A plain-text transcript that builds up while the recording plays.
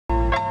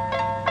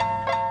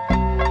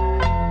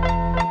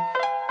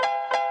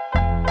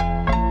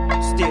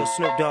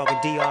Snoop Dogg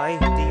and D.I.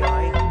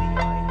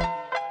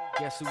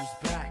 Guess who's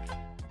back?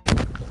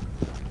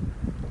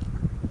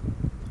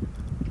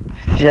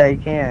 Yeah, you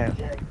can't.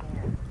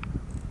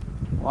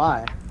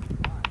 Why?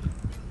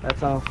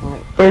 That's all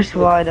funny. First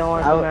of all, I don't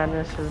want the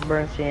Madness with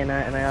burnt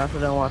sienna, and I also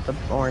don't want the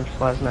orange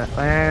plasma.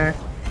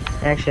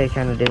 Actually, I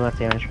kind of do want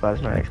the orange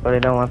plasmatics, but I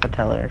don't want the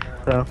tellers.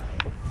 So,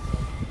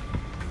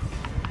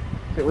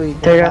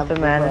 take out the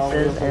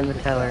Madnesses and the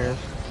tellers.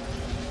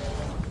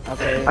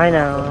 Okay. I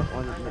know.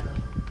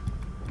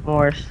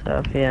 More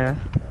stuff, yeah.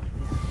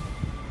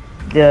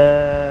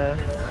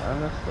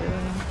 Honestly.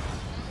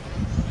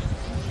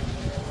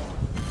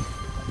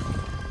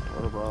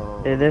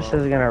 Dude, this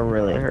is gonna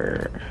really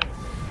hurt.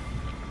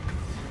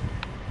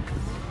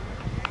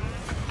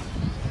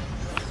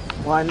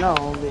 Well, I know,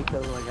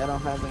 because, like, I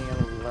don't have any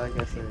other, like,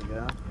 I said,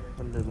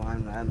 from the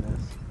Lime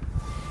Madness.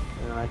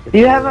 You know, Do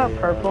you have a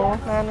purple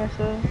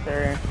Madnesses,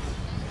 or?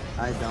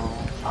 I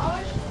don't.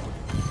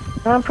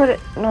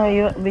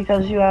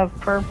 Because you have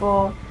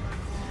purple,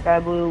 sky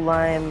blue,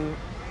 lime,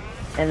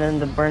 and then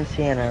the burnt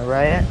sienna,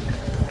 right?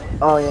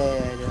 Oh, yeah,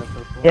 I do have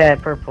purple. Yeah,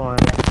 purple one.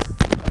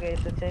 Okay,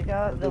 so take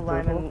out the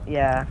lime and,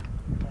 yeah.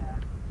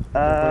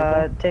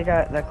 Take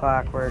out the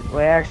clockwork.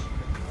 Wait, actually.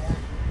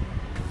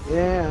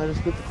 Yeah, I'll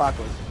just keep the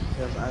clockwork.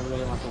 Because I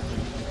really want those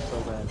things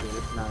so bad, dude.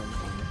 It's not even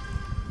funny.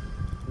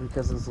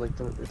 Because it's like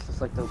it's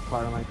just like the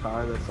part of my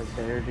car that's like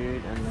there,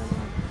 dude, and then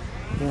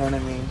like, you know what I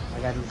mean?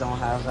 Like I just don't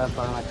have that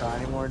part of my car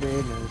anymore,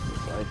 dude, and it's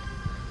just like,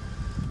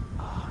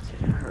 oh,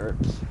 dude, it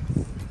hurts.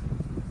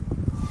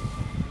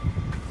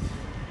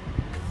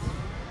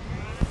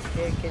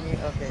 Okay,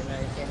 now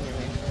you can't hear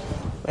me.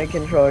 My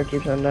controller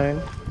keeps on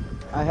dying.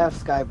 I have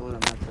sky blue in my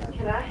friend.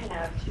 Can I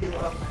have 2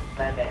 of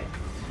my bags?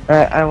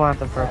 I want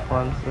the purple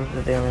ones. Those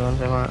are the only ones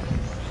I want.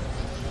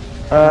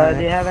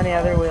 Do you have any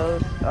other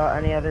wheels,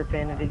 any other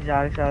painted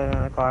exotics other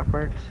than the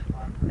clockworks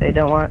they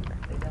don't want?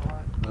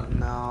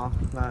 No,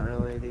 not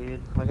really,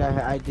 dude. Like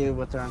I do,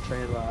 but they're on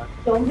trade lock.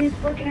 Don't be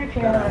looking at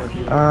your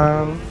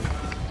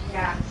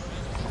Yeah.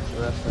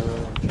 The rest are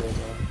really on trade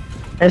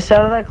lock.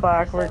 Instead of the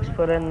clockworks,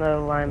 put in the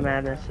Lime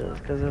Madnesses,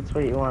 because that's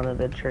what you wanted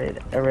to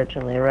trade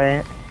originally,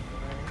 right?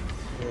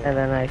 Yeah. And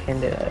then I can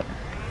do it.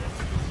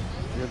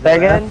 Is that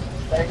good?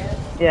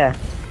 Yeah.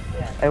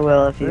 I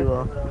will if you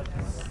will.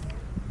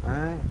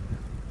 Alright.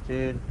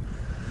 Dude.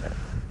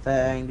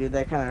 Dang, dude,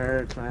 that kind of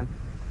hurts, man.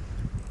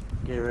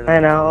 Get rid of it. I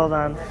know, hold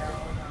on.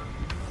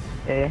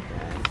 Okay.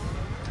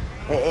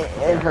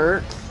 It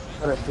hurts,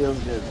 but it feels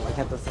good, like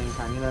at the same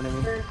time, you know what I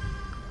mean?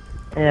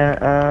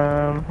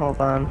 Yeah, hold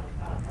on.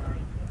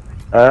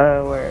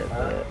 Where is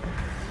it?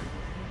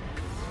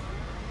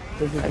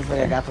 This is like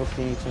I got those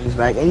Phoenix wings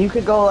back. And you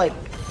could go, like,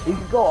 you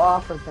could go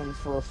off for things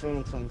full of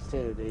Phoenix wings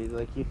too, dude.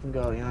 Like, you can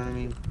go, you know what I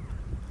mean?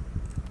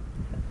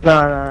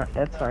 No,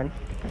 it's fine.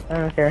 I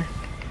don't care.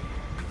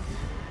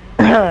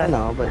 I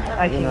know, but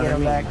I can get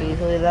them back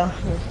easily though.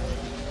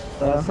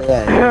 So,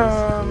 yeah,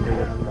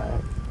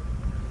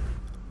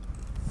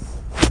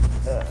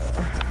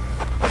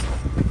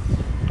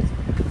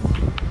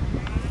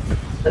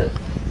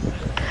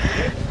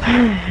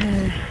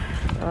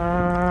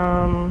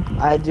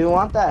 I do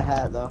want that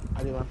hat though.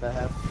 I do want that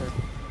hat for sure.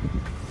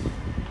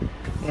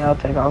 Yeah, I'll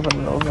take off the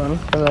middle one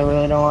because I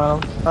really don't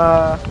want them.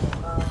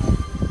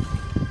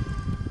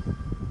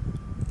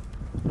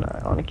 No,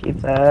 I want to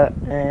keep that,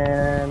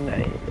 and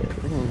I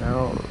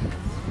no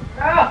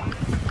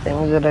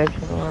things that I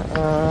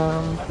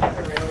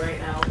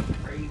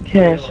can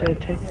yeah, should I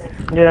take?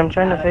 Dude, I'm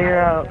trying to figure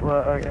out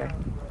what. Okay,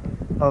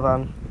 hold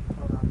on.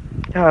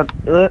 God,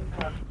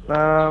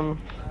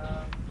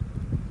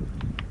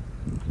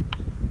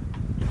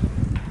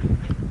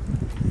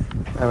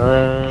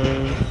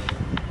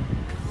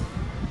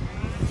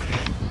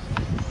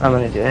 how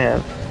many do I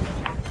have?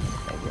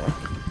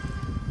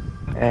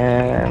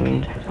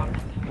 And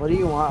what do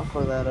you want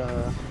for that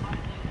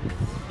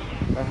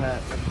the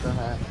hat? What's the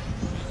hat?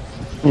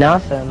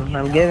 nothing.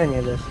 I'm giving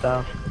you this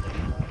stuff.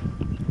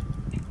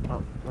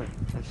 Oh, wait,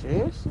 are you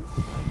serious?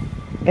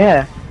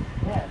 Yeah.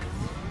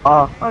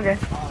 Oh, okay.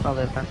 I'll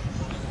do it then.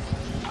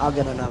 I'll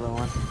get another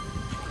one.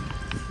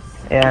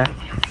 Yeah.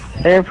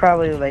 They're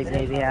probably like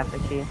maybe half the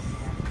key.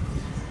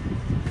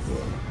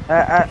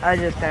 I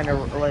just kind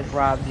of like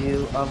robbed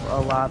you of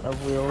a lot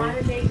of wheels,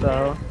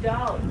 so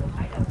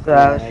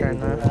I was trying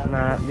to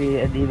not be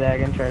a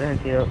d-bag and try to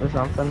hook you up with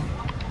something.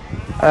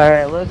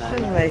 Alright, let's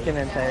just make an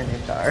entire new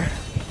car.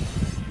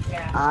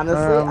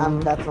 Honestly,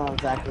 that's not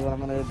exactly what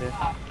I'm gonna do.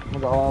 I'm gonna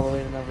go all the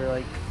way to number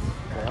like.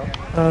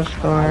 Oh,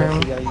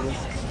 storm.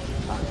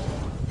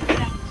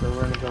 So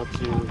we're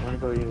gonna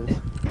go use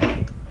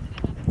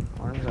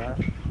orange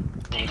ash.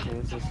 Let's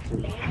use this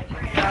too.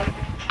 Orange ash.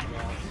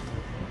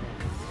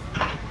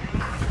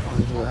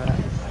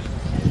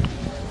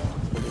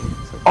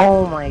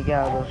 Oh my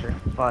god, those are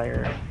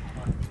fire.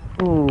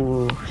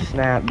 Ooh,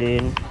 snap,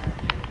 dude.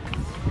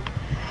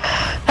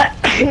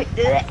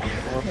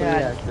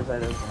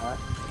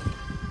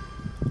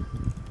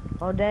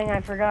 Oh dang, I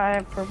forgot I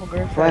have purple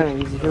grapefruit. Fleming,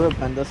 did you hear what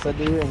Benda said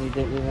to you and you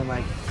didn't even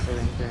like say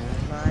anything?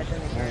 No, I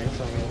didn't hear it.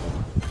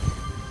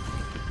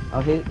 Oh,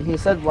 he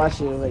said bless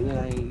you, but you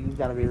know you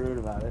gotta be rude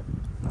about it.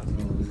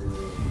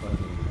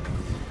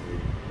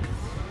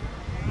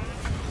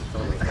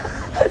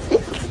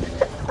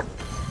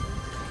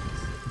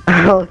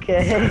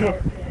 Okay.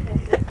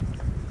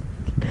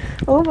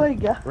 Oh my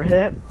god.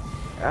 Rip.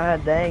 Ah,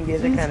 dang,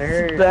 dude, that kind of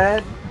hurt.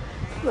 Bad.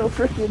 So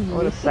freaking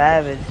What a mean.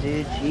 savage,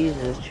 dude.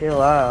 Jesus,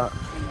 chill out.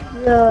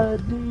 Yeah,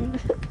 dude.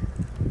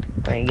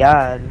 My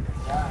God.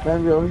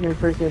 Ben be over here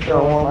freaking So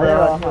throwing one fire bit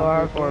off too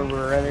on hardcore, people.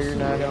 but rather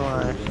not gonna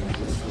lie.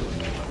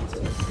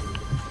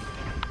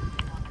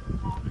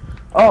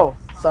 Oh,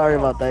 sorry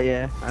about that.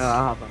 Yeah,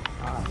 I'll hop on.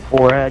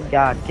 Forehead,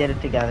 God, get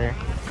it together.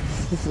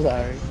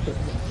 Sorry.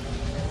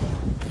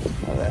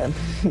 My bad.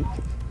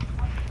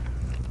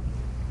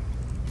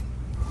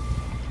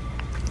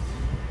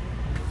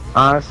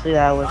 Honestly,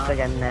 that looks like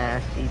a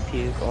nasty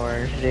puke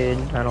orange, dude.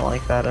 I don't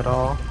like that at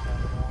all.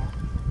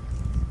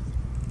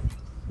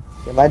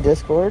 Yeah, my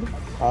Discord,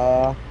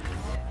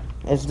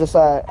 it's just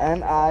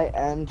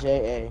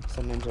NINJA,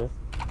 so ninja.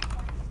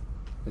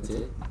 That's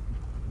it?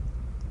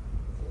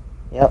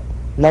 Yep.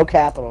 No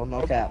capital,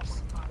 no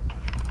caps.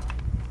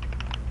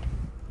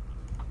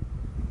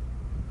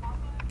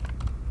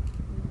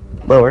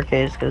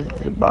 Lowercase because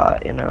it's a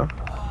bot, you know.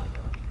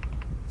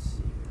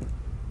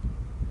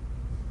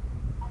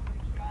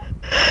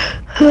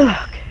 Okay.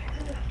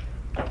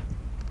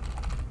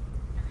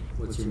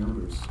 What's your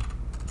numbers?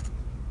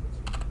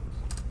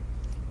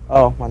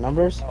 Oh, my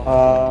numbers?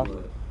 What?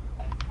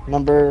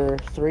 Number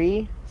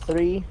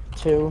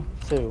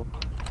 3322.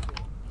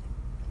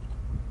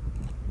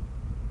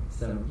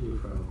 Send you a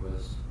friend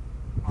request.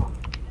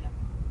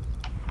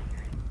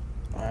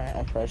 Alright,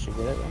 I probably should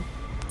get it then.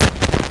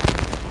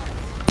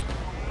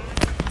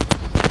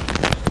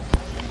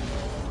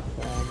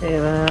 Hey,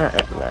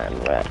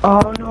 that.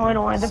 Oh no, I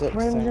don't want the Six,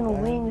 crimson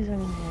seven. wings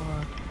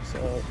anymore.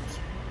 So,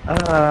 Oh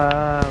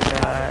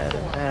god,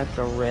 that's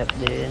a rip,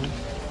 dude.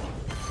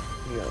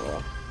 yeah,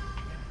 well.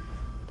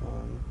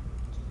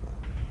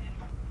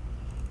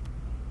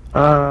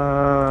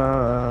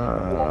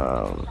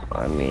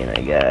 I mean, I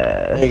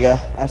guess. There you go.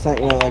 I sent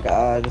you like,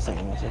 I just sent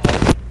you a message.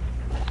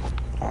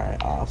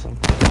 Alright, awesome.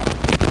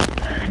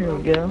 Here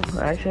we go.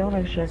 Actually, I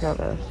want to check out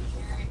this.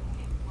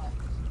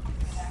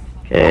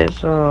 Okay,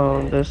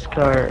 so this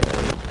card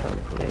is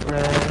complete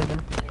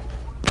red.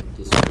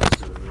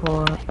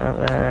 And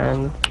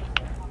then,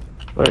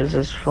 what is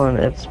this one?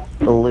 It's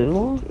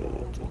blue?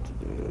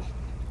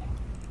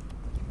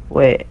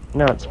 Wait,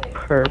 no, it's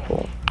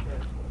purple.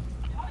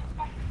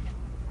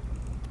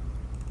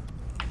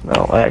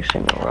 No,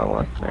 actually, no, wrong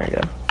one. There you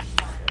go.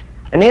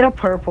 I need a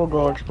purple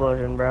glow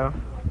explosion, bro.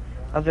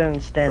 Other than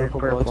standard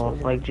Purple glow purple,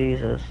 explosion? like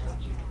Jesus.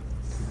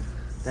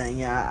 Dang,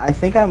 yeah, I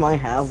think I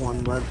might have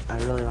one, but I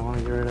really don't want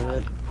to get rid of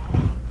it.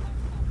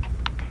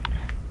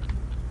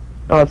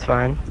 Oh, it's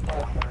fine.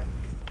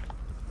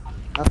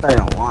 Not that I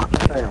don't want.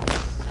 Not that I don't.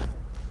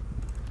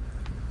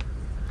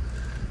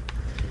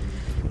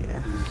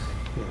 Yeah.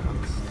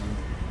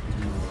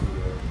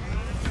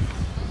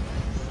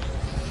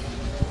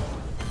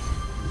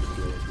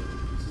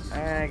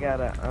 I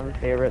gotta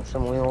unfavorite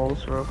some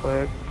wheels real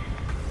quick.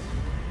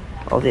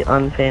 All the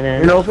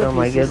unpainted, You know, so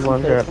my good PCC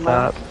ones are up crates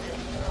tomorrow? top.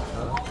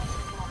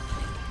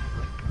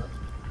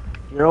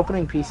 You're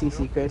opening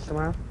PCC crates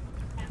tomorrow?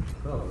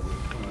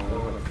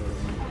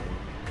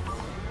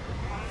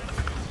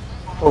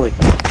 Holy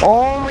cow.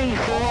 Only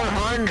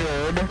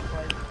 400?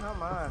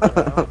 Come on,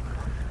 bro.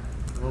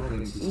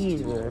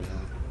 Jesus.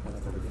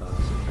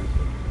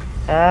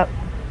 Yep.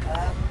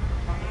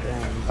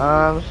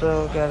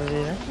 So gotta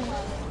do that.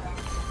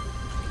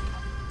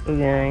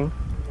 Okay.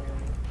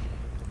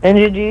 And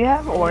do you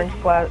have orange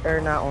or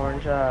not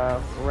orange,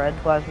 red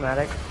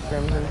plasmatic,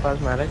 crimson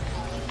plasmatic?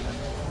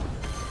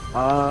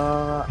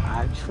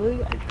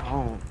 Actually, I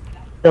don't.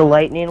 The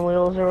lightning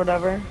wheels or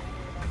whatever?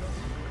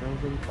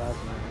 Crimson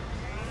plasma.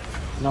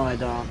 No, I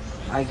don't.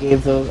 I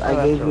gave those. I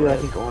that's gave you, I alright.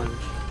 think, orange.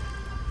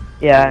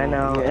 Yeah, I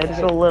know. Yeah, It's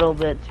a little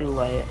bit too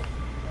light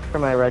for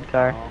my red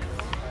car. Oh.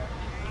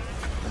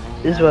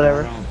 Is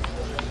whatever.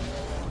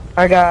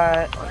 I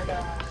got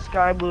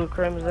sky blue,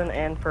 crimson,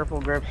 and purple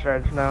grip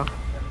stripes now.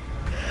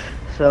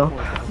 So,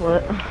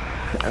 what?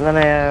 And then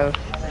I have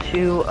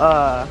two,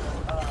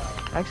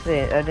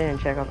 actually, I didn't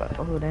check out that.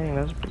 Oh, dang,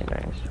 that's pretty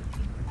nice.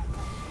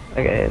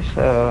 Okay,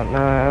 so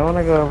now I want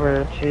to go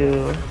over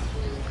to, I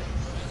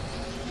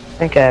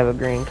think I have a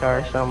green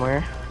car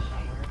somewhere.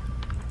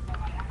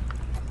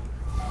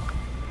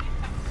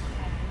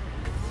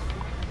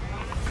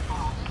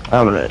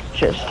 I'm gonna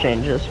just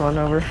change this one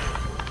over.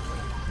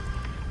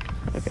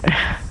 Okay.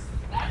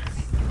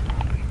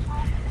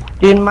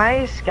 Dude,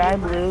 my sky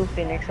blue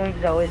Phoenix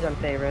is always on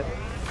favorite.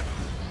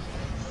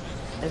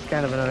 It's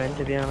kind of annoying,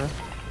 to be honest.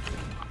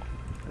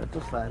 That's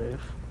a flat if.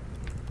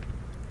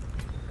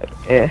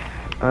 Okay.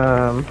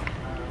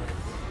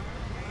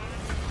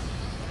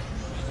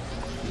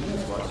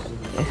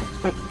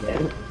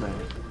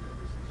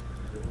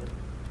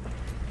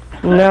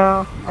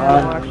 No, I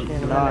haven't watched it in a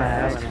minute, no, I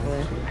haven't,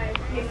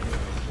 actually.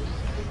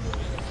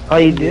 Oh,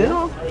 you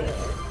do?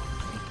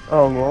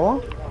 Oh,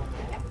 well.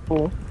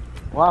 Cool.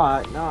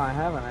 Well, no, I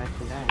haven't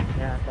actually. Dang.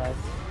 Yeah, I thought.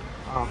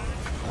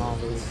 Oh,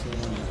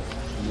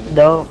 dude.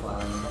 Dope.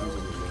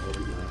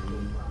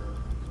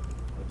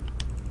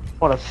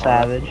 What a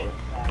savage.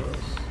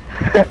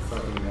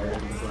 Fucking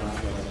American flag,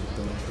 I got the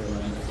North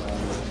Carolina flag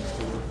next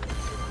to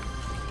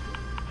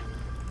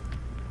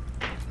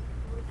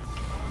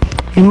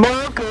it.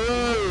 Marco!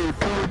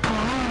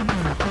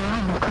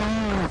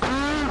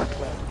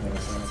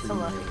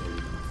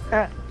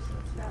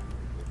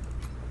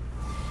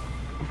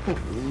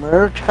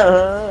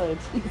 Merca!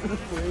 Jesus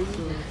Christ.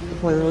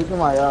 Look at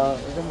my,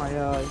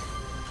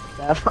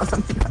 staff on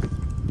them.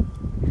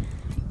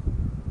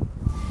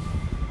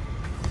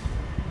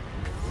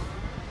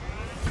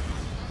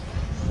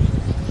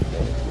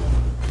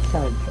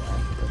 Kind of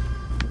trash, but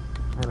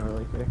I don't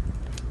really care.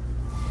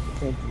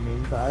 It's the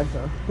main car, so.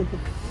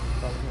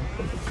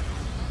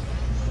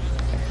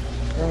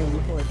 Dang,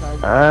 before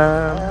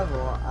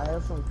I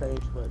have some face,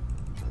 but.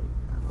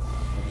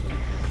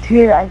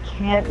 Dude, I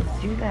can't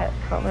do that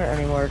color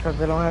anymore because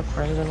I don't have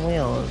crimson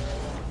wheels.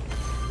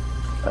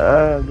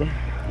 Ugh.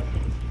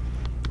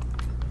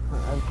 I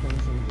have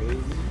crimson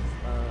babies.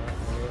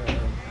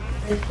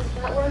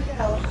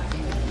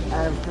 I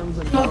have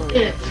crimson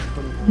colors.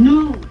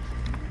 No.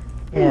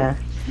 Yeah.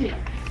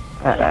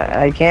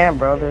 I can't,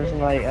 bro. There's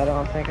like, I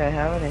don't think I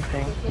have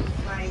anything.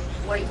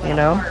 You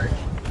know?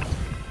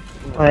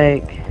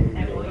 Like,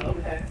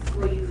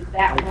 We'll use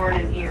that word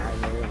in here. I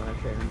really want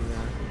to trade them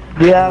down.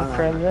 do you have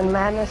Crimson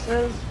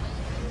Madnesses,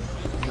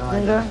 No, I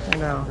Linda? don't. Or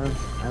no?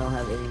 I don't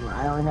have any more.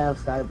 I only have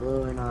Sky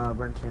Blue and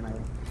Burnt Tin, I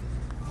think.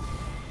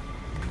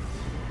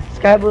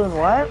 Sky Blue and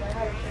what?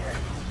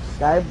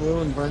 Sky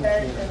Blue and Burnt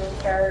Tin.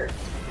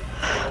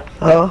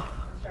 Oh.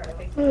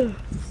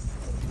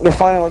 You're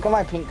funny, look at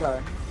my pink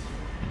car.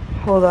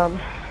 Hold on.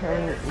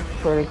 I'm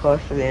pretty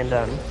close to being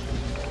done.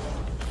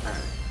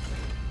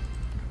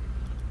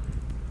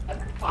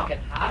 Fucking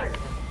hotter.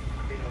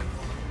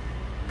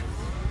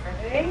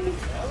 Right?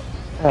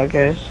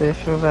 Okay, so you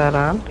throw that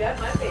on. Got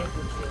my face.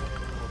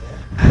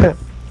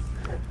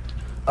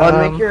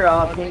 Make your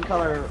pink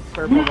color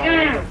purple,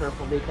 though.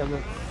 Purple because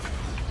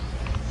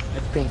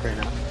it's pink right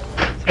now.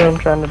 That's what I'm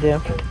trying to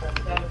do.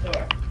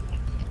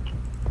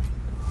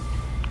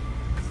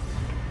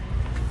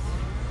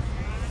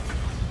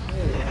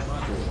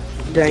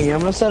 Dang it, I'm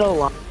gonna set a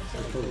line.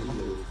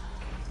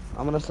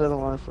 I'm gonna set a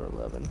line for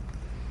 11.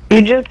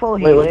 You just pull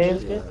heat Wait, what did you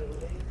waves? just get?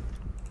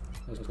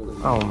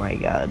 Oh my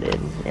god, dude.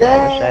 Yeah,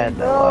 I wish I had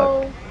that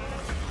luck.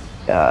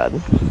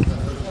 God.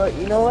 But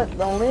you know what?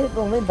 The only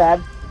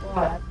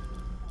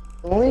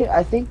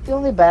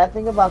bad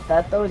thing about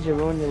that though is you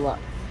ruin your luck.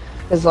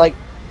 Cause like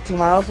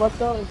tomorrow's luck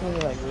though is gonna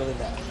be like really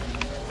bad.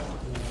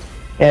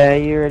 Yeah,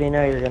 you already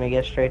know you're gonna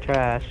get straight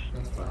trash.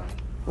 That's fine.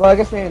 Well, I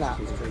guess maybe not.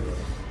 Just trade it.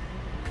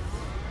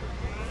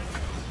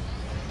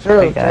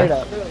 Trade Okay.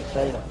 up. This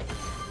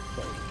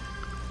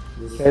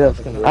Straight up's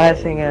gonna be I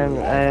think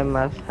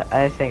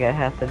I think I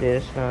have to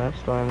do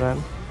Snowstorm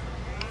then.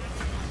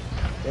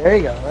 There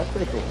you go. That's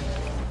pretty cool.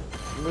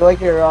 You like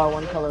your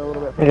one color a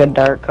little bit. Like a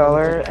dark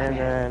color and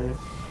then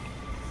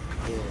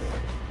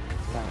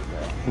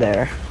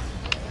there.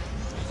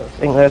 I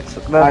think that's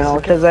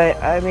because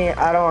I mean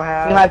I don't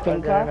have You have a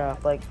pink good car?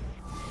 enough like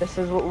this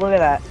is look at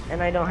that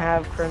and I don't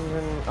have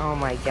crimson. Oh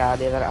my god,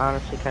 dude, that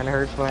honestly kind of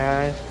hurts my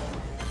eyes.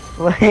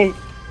 Like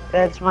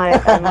that's my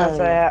unless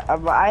I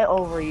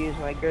overuse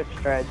my grip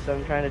stride, so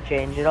I'm trying to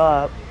change it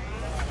up.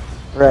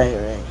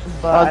 Right.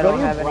 But I go don't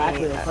to your have black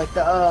any. wheels, like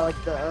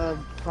the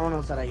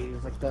chronos that I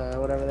use, like the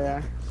whatever they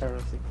are. Start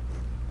with The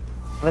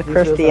These wheels are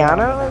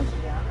Cristiano?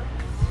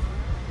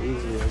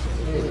 These wheels.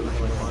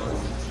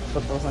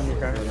 Put those on your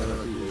car.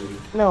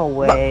 No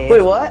way.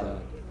 Wait, what?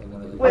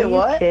 Wait, Are you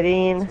what?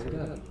 kidding?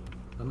 Yeah.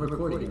 I'm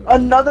recording.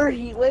 Another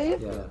heat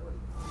wave? Yeah.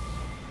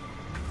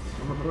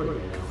 I'm recording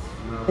right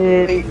now.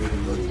 Dude.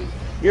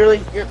 You're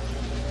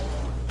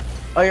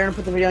oh, you're gonna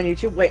put the video on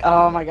YouTube? Wait,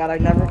 oh my god, I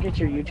never get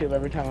your YouTube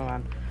every time I'm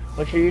on.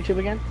 What's your YouTube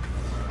again?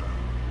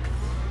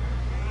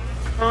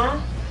 Huh?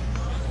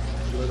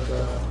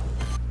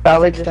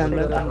 Probably just Extend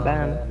it. on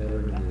Ben.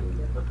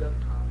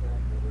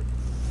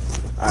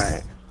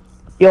 Alright.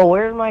 Yo,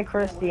 where's my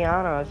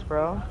Cristianos,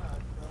 bro?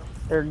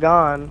 They're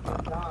gone.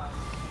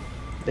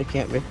 They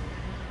can't be.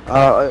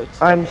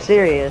 I'm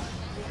serious.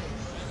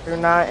 They're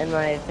not in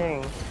my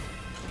thing.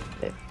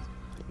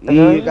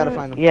 You gotta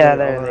find them. Yeah,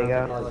 there they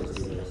go.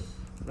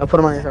 I'll put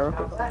them on your car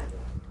real quick.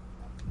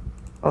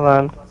 Hold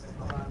on.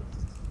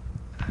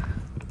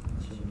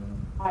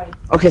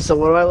 Okay, so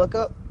what do I look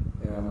up?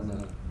 Yeah, I'm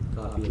gonna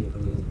copy and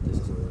put it in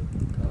Discord.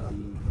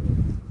 Copy.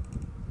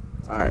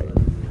 Alright.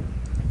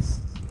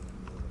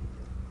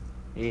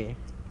 Yeah.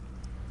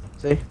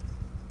 See?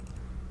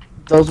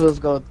 Those wheels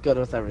go good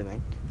with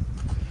everything.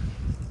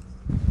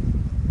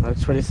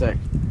 That's pretty sick.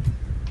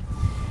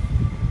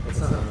 It's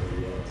not over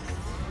yet.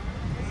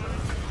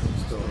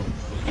 Still.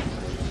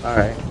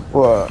 Alright.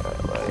 Whoa.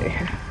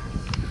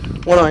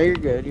 Well, no, you're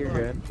good.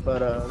 But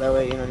that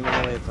way,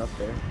 that way it's up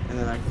there. And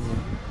then I can,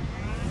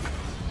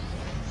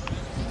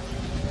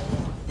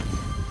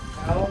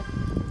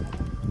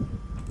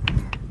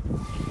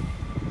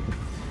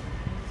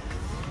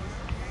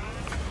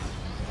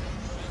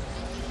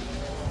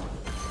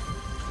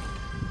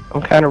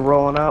 I'm kind of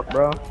rolling up,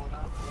 bro.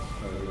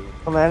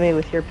 Come at me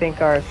with your pink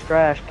car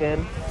trash, kid.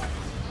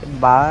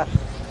 Good bot.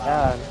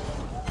 God.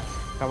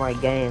 Got my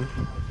game.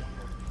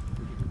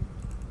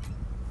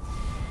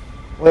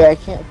 Wait, I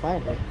can't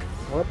find it.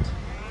 What?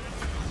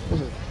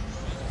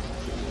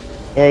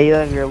 Yeah, you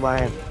have your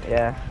line.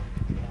 Yeah.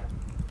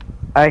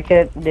 I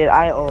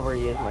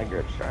overuse my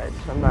grip strides.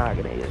 I'm not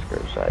gonna use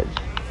grip strides.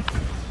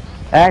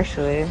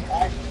 Actually.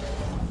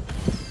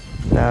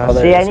 No, Oh,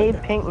 there see, it I is, need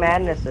okay. pink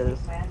madnesses.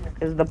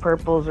 Because the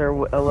purples are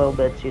a little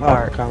bit too Oh,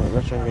 dark. comment.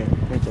 Let's try again.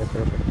 Me too.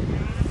 Perfect.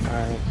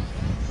 Alright.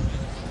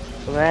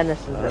 The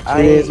madnesses, 2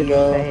 I days used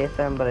ago. to hate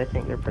them, but I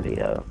think they're pretty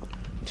dope.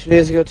 2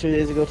 days ago, 2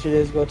 days ago, 2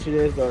 days ago, 2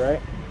 days ago,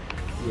 right?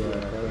 Yeah,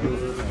 that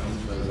was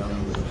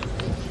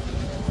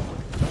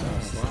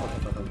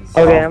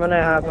Okay, I'm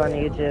gonna hop on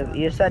YouTube.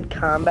 You said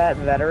combat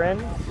veteran?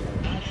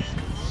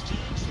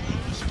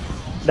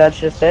 That's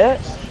just it?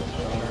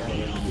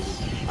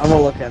 I'm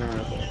gonna look at him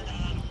real quick.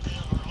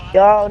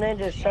 Yo,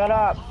 Ninja, shut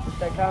up. You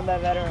said combat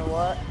veteran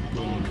what?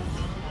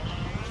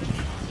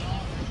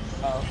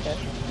 Oh, okay.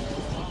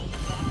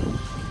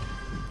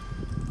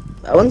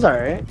 That one's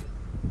alright.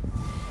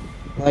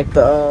 Like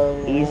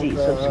the Easy,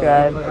 the,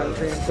 subscribe.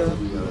 country and stuff.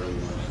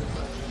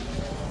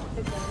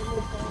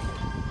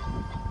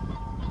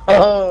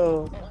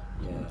 Oh.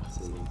 Yeah,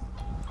 see.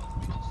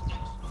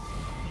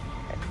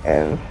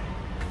 And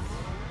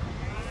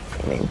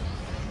I mean,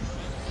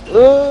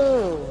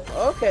 Ooh.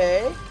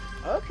 Okay.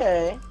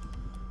 Okay.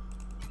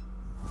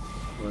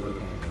 What are the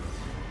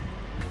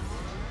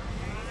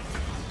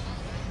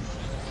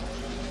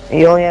pandas?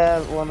 you only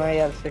have now you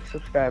have 6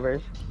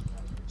 subscribers.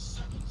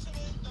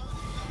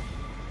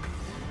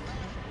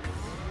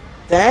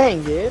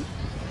 Dang, dude.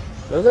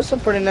 Those are some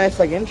pretty nice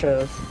like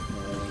intros.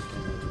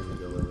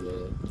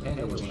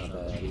 Panda was not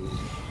bad, dude.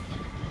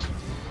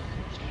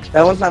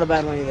 That one's not a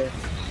bad one either.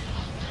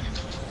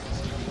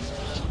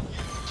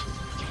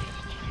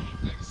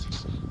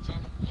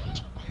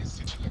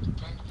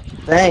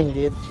 Dang,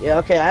 dude. Yeah,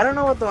 okay. I don't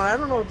know what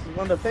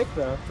one to pick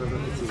though.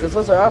 Because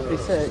those are awfully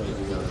sick.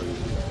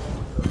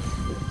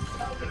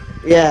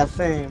 Yeah,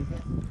 same.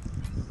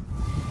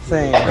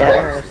 Same.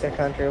 Yeah, it's the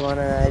country one,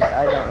 and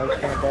I don't like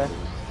Panda.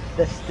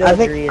 The still I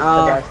think, is the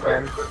best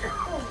one.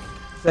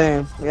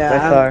 Same. By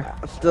Yeah, far.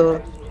 I'm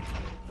still.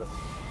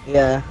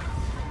 Yeah.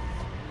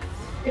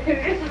 You're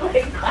just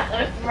like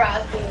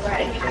frosting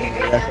right here.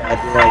 Yes, I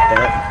do like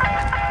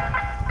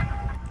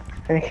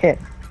that.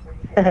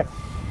 Okay.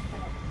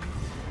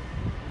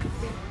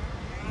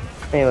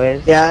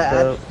 Anyways, Yeah,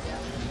 so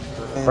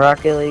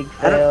Rocket League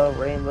fail,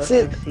 Rainbow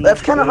See, Six Siege,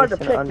 that's kind of hard to Ace,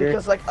 and pick under.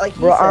 because, like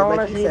you Bro, I said, want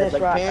like to you see said,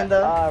 this like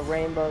Panda.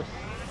 Rainbow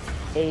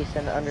Ace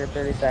in under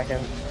 30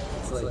 seconds.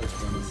 It's like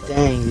 20 seconds.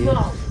 Dang,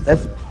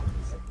 dude.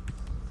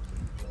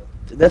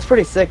 That's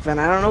pretty sick, man.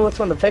 I don't know which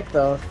one to pick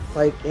though.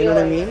 Like, you know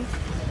what I mean?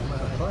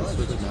 I'll probably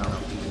switch now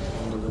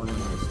because the one is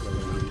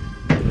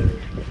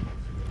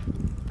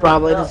still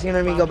Probably just, you know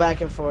what I mean, go back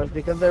and forth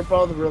because they're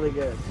both really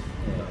good.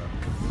 yeah.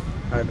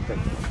 Hard to pick.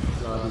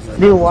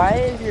 Dude, why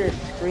is your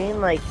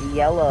screen like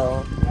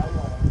yellow?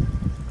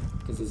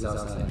 Because he's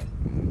outside.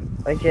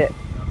 Like it.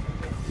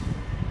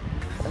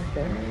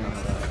 Okay. Running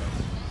outside.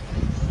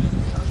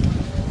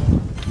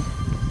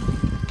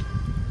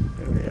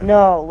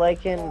 No,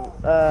 like in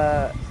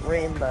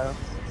Rainbow.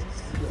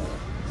 Yeah.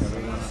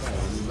 Running outside.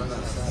 When you run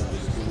outside,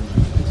 you're screaming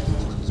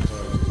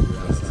like you're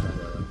outside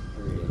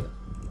the area.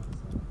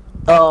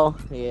 Oh,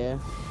 yeah.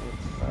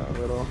 It's a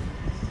little.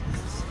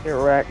 Get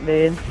wrecked,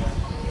 dude.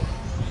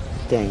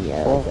 Dang,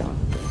 yeah. Cool. That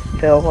one.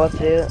 Phil, what's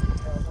it?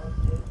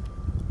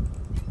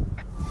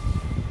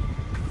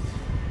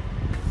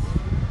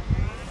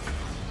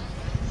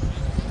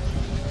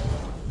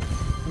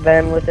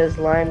 Ben with his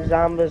lime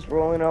zombies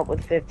rolling up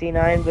with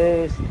 59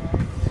 boost.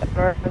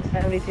 North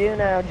 72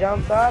 now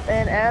jumps up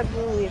and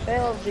absolutely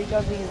fails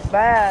because he's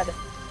bad.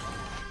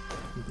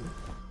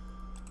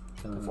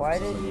 Why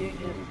did you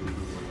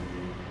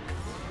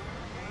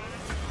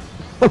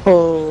just...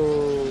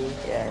 Oh.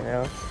 Yeah, I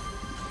know.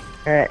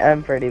 Alright,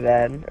 I'm pretty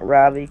bad.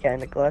 Robbie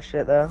kinda clutched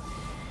it though.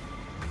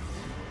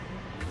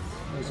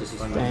 It's just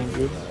fun. Dang,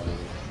 dude.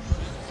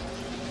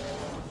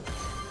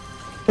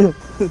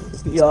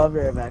 Yo, I'll be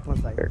right back. 1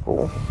 second. Very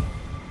cool.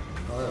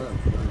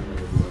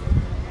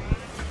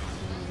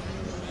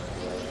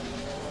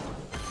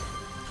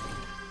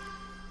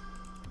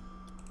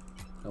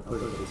 I'll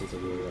put it this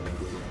video.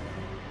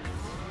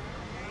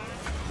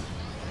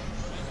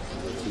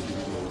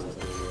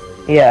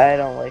 Yeah, I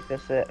don't like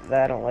this.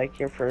 I don't like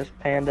your first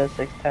Panda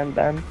 610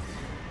 Ben.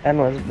 Ben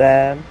was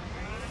bad.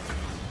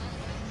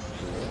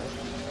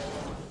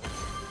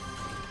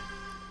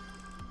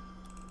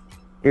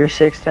 Your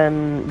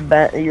 610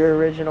 Ben, your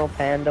original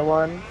Panda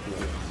one,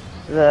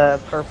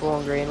 the purple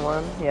and green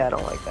one. Yeah, I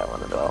don't like that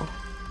one at all.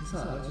 It's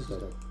not, I just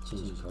gotta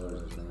change the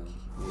colors, I think.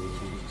 Maybe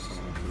change the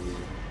song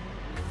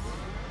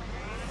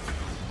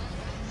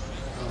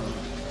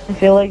to I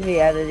feel like the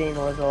editing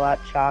was a lot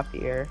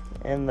choppier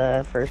in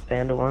the first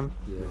Panda one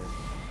yeah.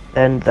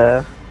 than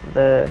the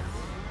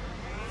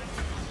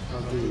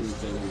I'll do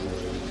this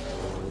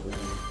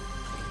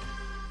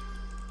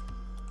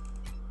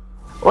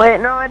Wait,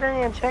 no, I didn't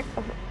even check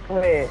the.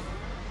 Wait.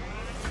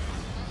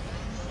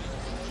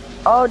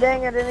 Oh,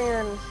 dang, I didn't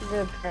even see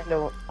the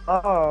panda one.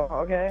 Oh,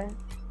 okay.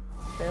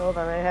 Wait, hold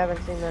on, I haven't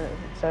seen the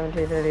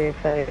 1738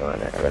 panda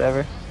one or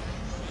whatever.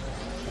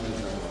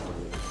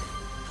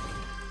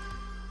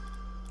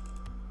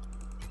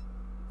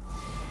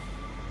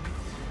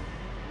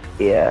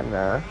 Yeah,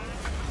 nah.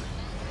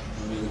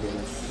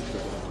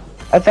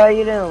 I thought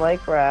you didn't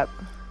like rap.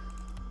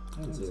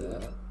 I didn't say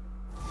that.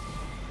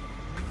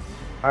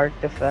 Arc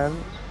Defense.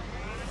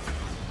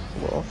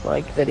 Wolf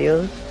like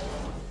videos.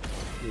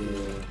 Yeah.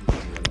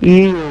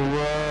 You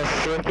were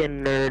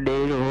freaking nerd,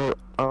 dude.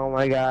 Oh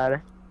my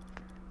god.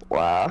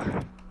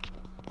 Wow.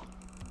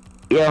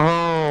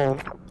 Yo,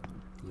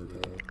 You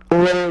okay?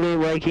 literally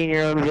liking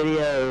your own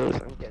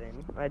videos. I'm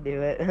kidding. I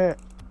do it.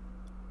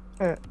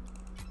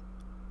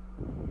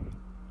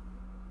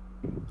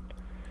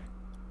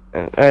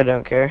 I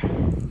don't care.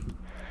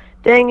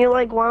 Dang, you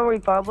like One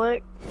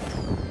Republic?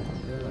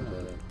 Yeah, not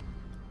bad.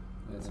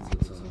 I had some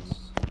good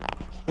songs.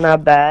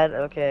 Not bad.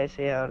 Okay, I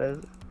see how it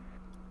is.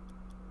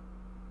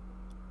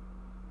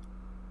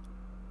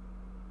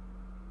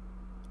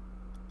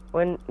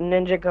 When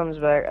Ninja comes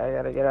back, I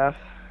gotta get off.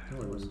 No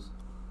worries.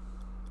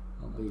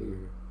 I'll be here.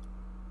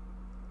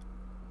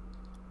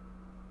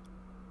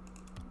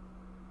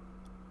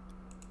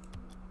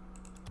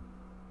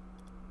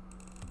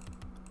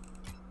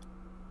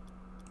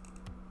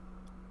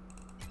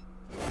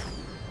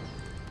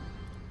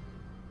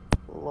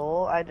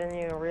 Lol, I didn't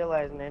even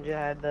realize Ninja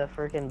had the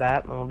freaking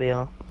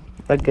Batmobile.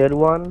 A good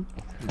one?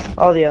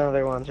 All the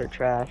other ones are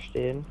trash,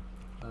 dude.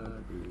 I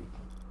agree.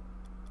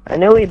 I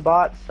knew he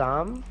bought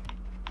some.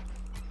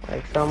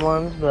 Like some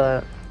ones,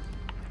 but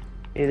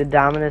dude, the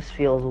Dominus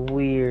feels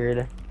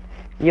weird.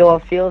 Yo,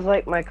 it feels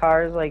like my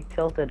car is like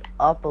tilted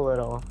up a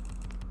little.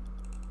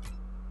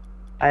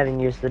 I haven't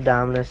used the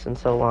Dominus in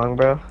so long,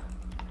 bro.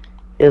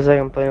 Feels like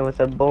I'm playing with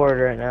a board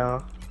right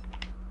now.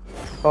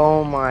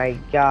 Oh my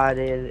god,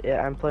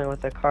 I'm playing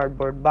with a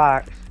cardboard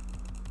box.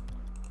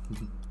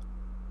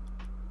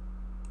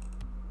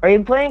 Are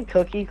you playing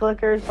Cookie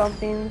Clicker or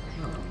something?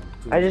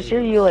 No, I just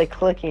hear you like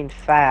clicking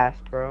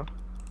fast, bro.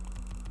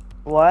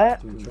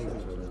 What? doing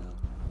traders right now.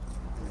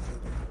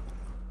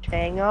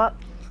 Hang up?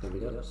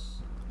 Trade ups.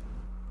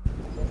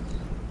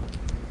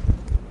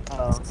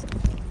 Oh.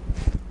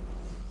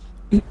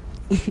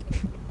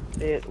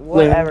 Dude,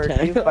 whatever.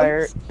 Lim Two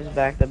Fire is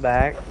back to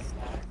back.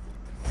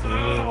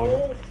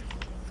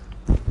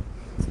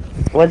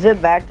 Was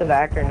it back to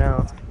back or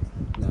no?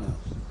 No.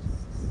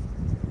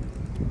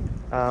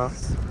 Oh.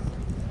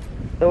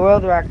 The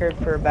world record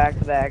for back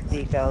to back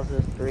decals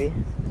is 3.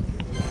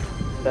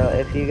 So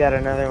if you got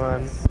another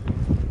one.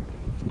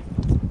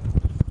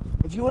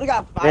 If you would've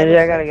got 5 Ninja, or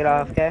I gotta 6, get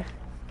off, okay?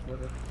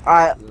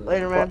 Alright,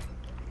 later, man.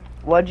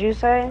 What'd you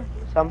say?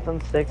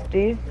 Something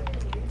 60?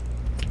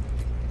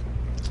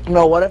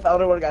 No, what if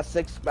Elder would've got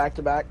 6 back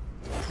to back?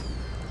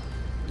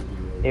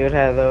 He would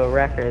have the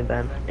record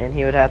then. And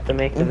he would have to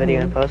make the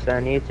video and post it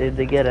on YouTube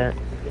to get it.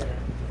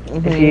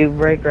 If you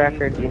break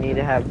records, you need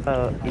to have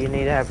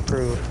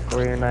proof,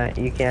 or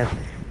you can't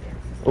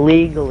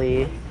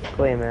legally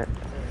claim it.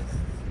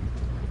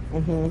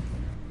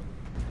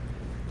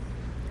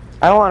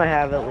 I want to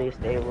have at least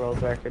a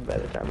world record by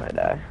the time I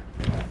die.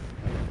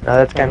 Now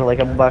that's kind of like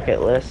a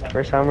bucket list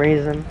for some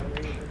reason.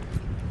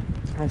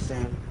 I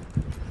stand.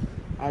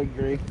 I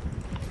agree.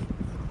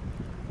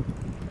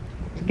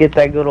 Get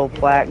that good old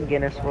plaque,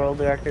 Guinness World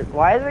Record.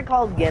 Why is it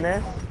called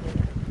Guinness?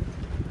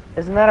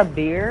 Isn't that a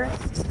beer?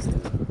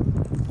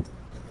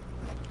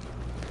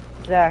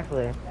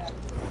 Exactly.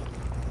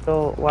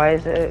 So why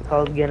is it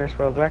called Guinness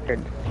World Record?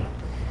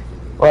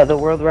 What, the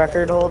world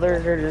record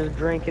holders are just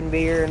drinking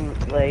beer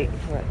and like,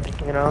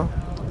 you know?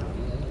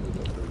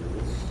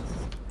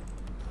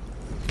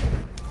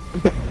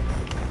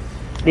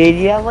 Dude,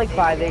 you have like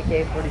 5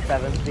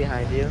 AK-47s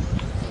behind you.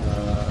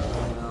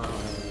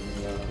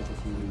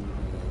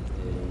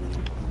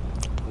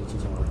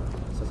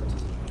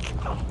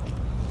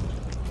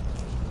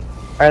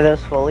 Are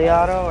those fully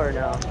auto or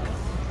no?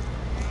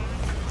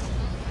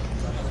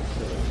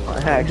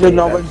 Actually,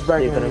 nobody's that's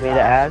breaking stupid of me any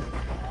to ask.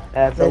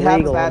 That's They have a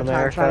illegal in bad time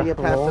America. trying to get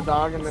past Lol. the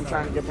dog and then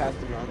trying to get past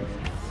the gun.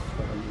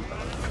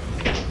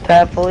 To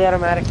have fully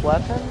automatic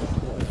weapons?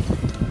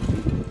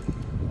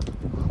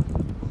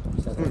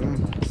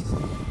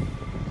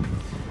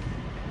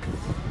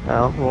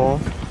 Oh, well,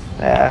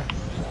 yeah.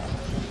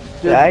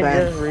 Dude, I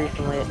man, just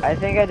recently, I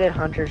think I did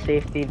Hunter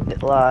Safety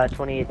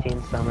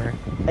 2018 summer.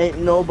 ain't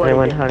nobody I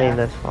went getting hunting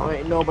past- this fall.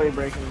 Ain't nobody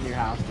breaking into your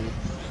house, dude.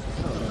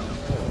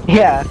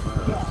 Yeah.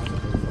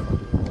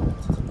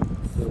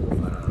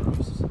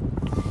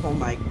 Oh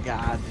my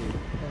god,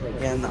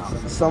 dude. Yeah, no.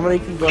 Somebody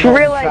can go You ahead and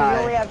realize you try.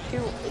 only have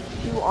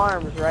two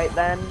arms, right,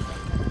 Ben?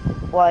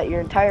 What, your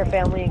entire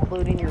family,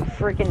 including your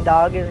freaking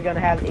dog, is gonna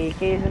have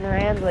AKs in their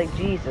hands? Like,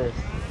 Jesus.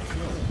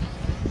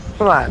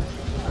 Come on.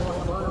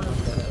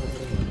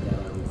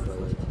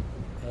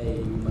 Hey,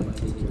 you might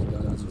take your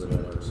guns or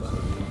whatever, so I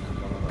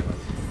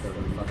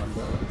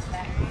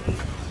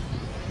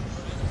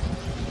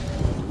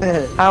don't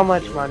know. How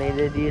much money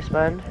did you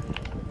spend?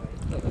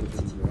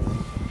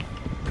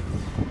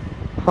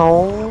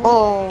 Oh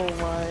Oh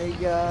my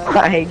god.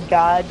 my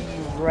god, you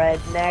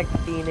redneck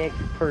Phoenix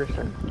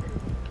person.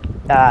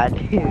 God,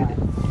 dude.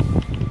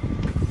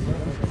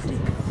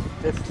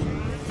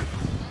 15.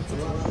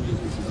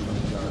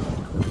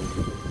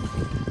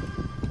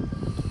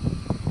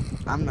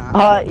 I'm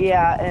not.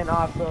 Yeah, and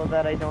also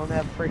that I don't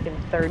have freaking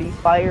 30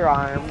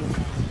 firearms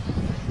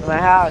in my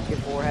house, you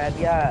forehead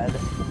god.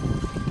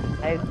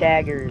 I have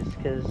daggers,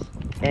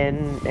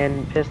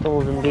 and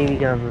pistols and BB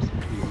guns.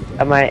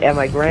 At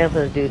my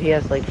grandpa's, dude, he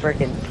has like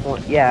freaking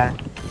 20, yeah.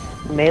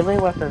 Melee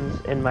weapons,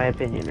 in my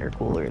opinion, are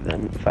cooler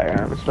than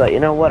firearms, but you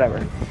know,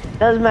 whatever.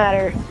 Doesn't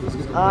matter.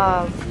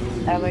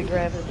 At my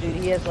grandpa's, dude,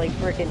 he has like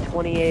freaking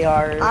 20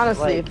 ARs.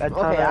 Honestly, like, a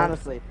ton okay, of,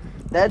 honestly.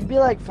 That'd be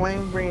like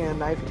Flame bringing a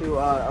knife to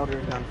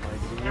Elder's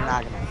gunfight, dude. You're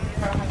not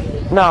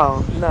gonna.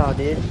 No,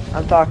 dude.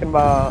 I'm talking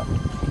about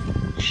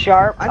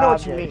sharp I know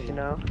what objects, you mean. you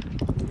know?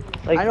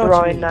 Like I know what you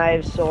throwing mean.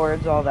 knives,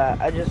 swords, all that.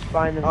 I just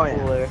find them Oh, yeah.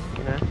 cooler,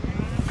 you know?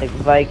 Like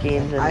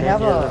Vikings and I ninjas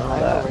have and all a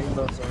that.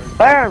 rainbow sword.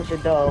 Firearms are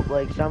dope,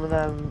 like some of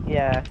them,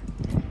 yeah.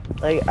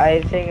 Like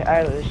I think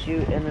I was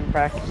shooting and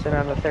practicing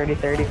on the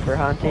 30-30 for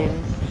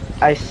hunting.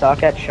 I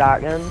suck at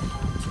shotguns.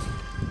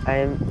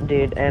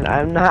 Dude, and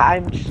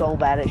I'm so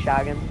bad at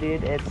shotguns,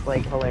 dude. It's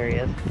like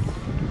hilarious.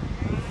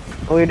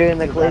 When we were doing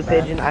the Is clay that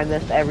bad? pigeon, I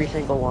missed every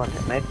single one,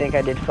 and I think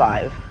I did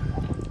 5.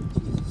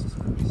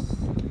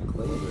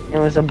 It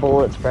was a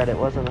bullet spread, it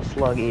wasn't a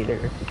slug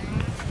either.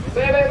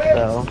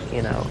 So,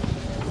 you know.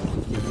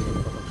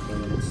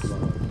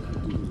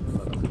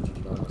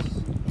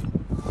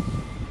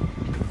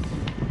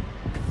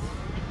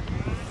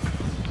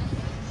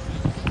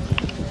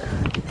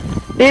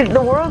 Dude,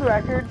 the world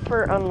record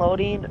for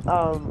unloading,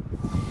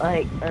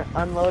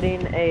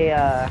 unloading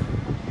a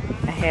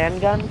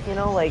handgun, you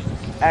know, like,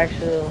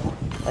 actually,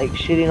 like,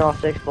 shooting all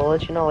 6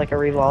 bullets, you know, like a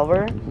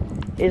revolver,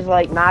 is,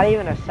 like, not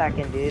even a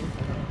second, dude.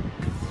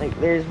 Like,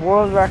 there's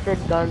world record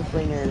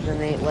gunslingers,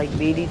 and they, like,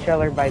 beat each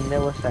other by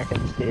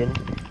milliseconds, dude.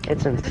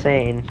 It's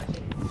insane.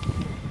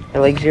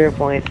 They're, like,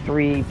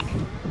 0.3...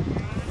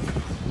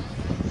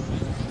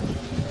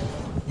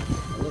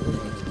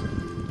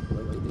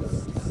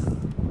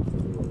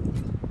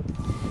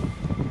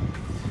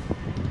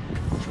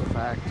 True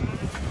fact.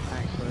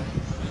 Actually.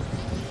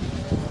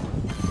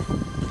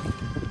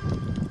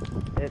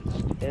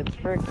 It's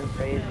freaking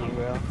crazy,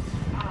 bro.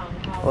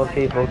 What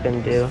people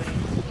can do.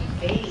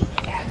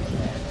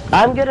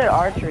 I'm good at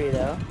archery,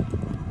 though.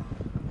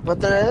 But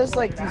there is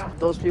like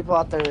those people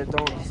out there that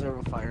don't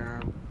deserve a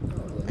firearm.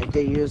 Like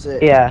they use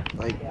it. Yeah.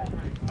 Like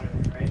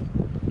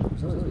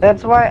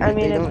That's why, I Like,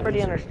 mean, they it's don't pretty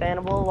use it.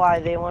 understandable why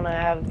they want to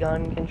have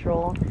gun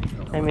control.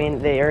 I mean,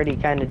 they already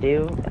kind of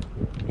do.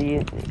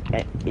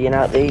 You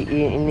know,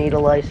 you need a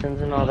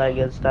license and all that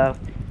good stuff.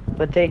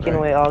 But taking Right.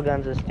 away all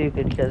guns is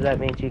stupid because that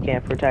means you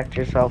can't protect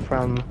yourself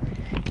from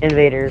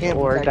invaders Can't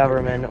or protect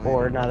government yourself,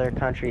 or yeah. another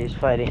countries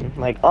fighting.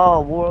 Like,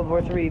 oh, World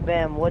War III,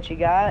 bam, what you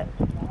got?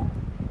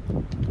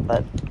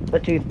 But a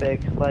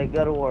toothpick, like,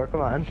 go to war,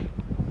 come on.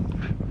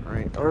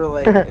 right. Or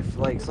like if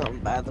like something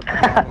bad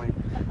happens,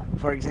 like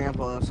for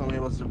example, if somebody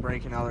wants to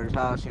break in another's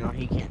house, you know,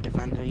 he can't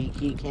defend it.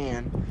 He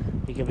can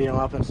beat him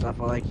up and stuff,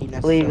 but like he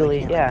necessarily Legally,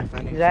 can't yeah, like,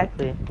 defend himself.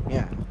 exactly.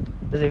 Yeah.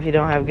 Because if you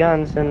don't have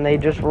guns and they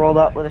just rolled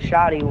up with a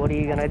shotty, what are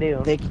you gonna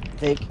do? They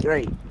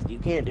right. You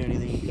can't do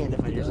anything. You can't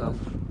defend yourself.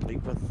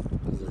 Like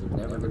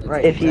with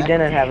right. If you exactly.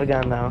 didn't have a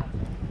gun, though.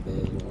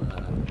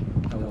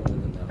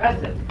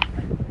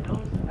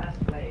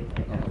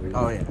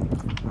 Oh yeah.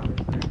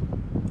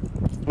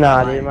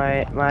 Nah, dude,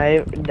 my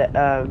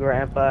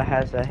grandpa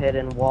has a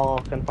hidden wall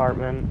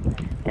compartment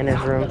in his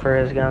room for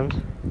his guns.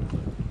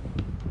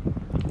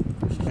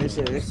 Are you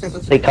serious?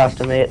 They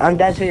custom made. I'm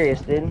dead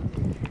serious, dude.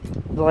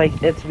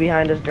 Like, it's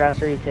behind his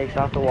dresser, he takes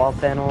off the wall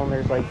panel, and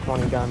there's like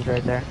 20 guns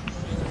right there.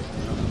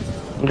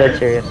 I'm dead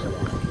serious.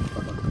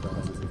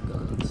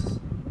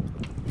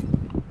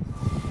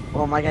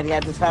 Oh my god, yeah,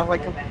 just have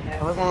like it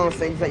was one of those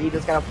things that you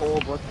just gotta pull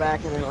a book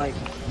back and then like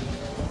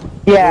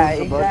Yeah, Close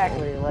the book.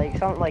 exactly. Like,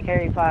 something like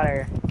Harry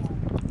Potter.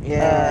 you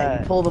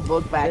pull the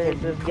book back There's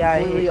and this guy,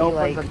 completely he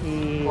opens like, the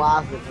he...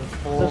 closet just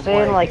full So of,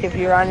 saying, like, if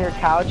you're on your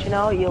couch, you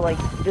know, you, like,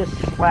 just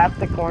slap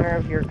the corner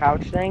of your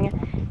couch thing,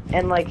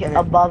 and, like, And it-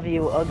 above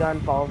you, a gun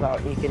falls out,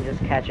 and you can just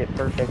catch it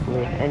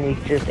perfectly, and you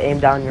just aim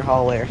down your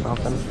hallway or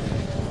something.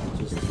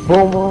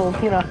 Boom, boom,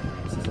 you know.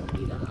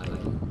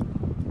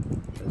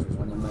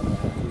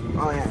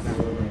 oh yeah,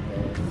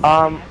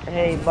 no.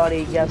 Hey,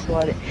 buddy, guess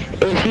what?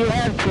 If you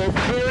have kids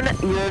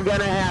soon, you're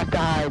gonna have to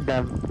hide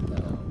them.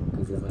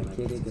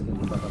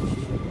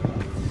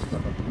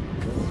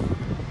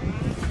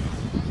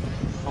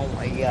 Oh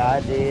my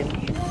god, dude.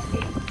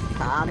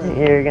 Common.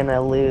 You're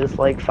gonna lose,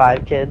 like,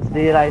 5 kids,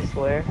 dude, I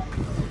swear.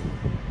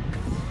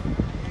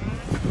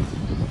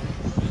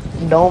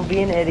 Don't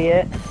be an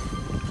idiot.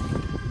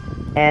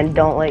 And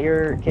don't let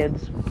your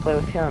kids play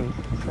with guns.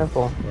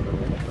 Simple.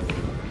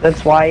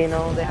 That's why, you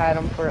know, they hide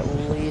them for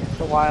at least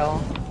a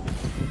while.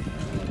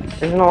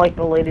 Isn't it like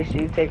the latest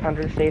you take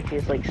hunter safety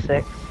is like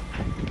 6?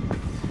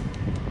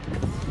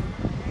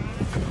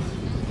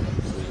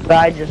 But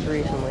I just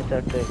recently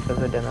took it because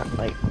I didn't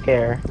like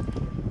care.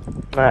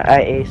 I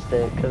aced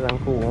it because I'm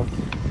cool.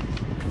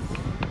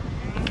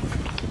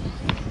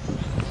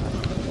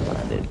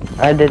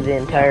 I did the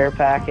entire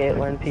packet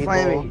when people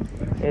Flammy.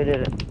 who did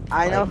it.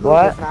 I know Like, who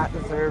what? does not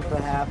deserve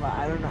to have.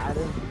 I don't know.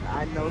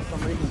 I know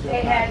somebody who does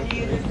They not had to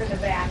use it deserve for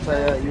the back.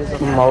 to use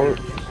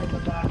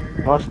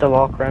a Most of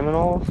all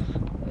criminals.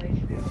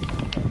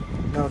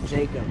 No,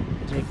 Jacob.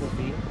 Jacob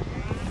B.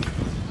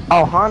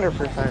 Oh,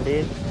 100%,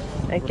 dude.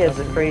 That kid's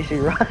a crazy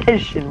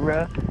Russian,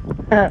 bro.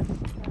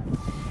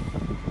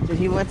 Dude,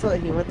 he went to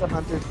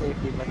hunter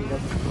safety, but he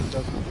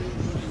doesn't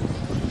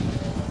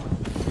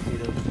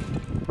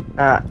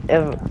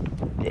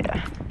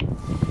Yeah.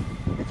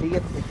 If he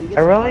gets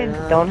I really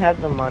fired, don't have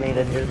the money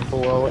to just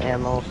blow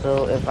ammo,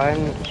 so if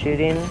I'm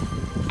shooting,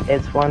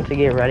 it's one to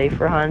get ready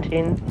for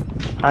hunting,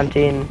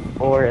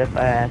 or if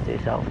I have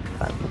to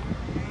self-defense.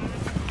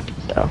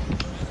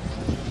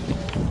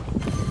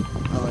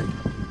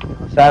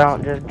 So I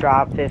don't just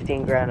drop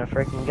 15 grand of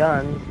freaking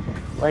guns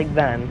like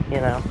Ben,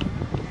 you know.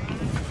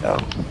 So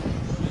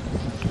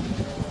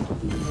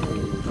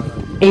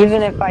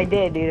even if I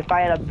did, dude, if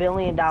I had $1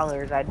 billion,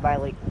 I'd buy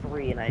like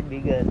 3 and I'd be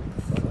good.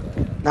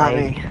 Not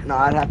Like, me. No,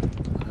 I'd have to.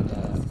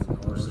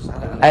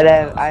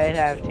 I'd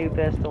have 2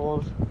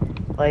 pistols,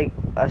 like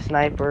a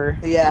sniper,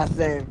 Yeah,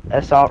 same.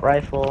 assault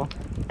rifle,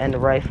 and a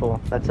rifle.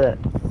 That's it.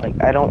 Like,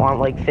 I don't want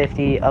like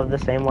 50 of the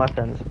same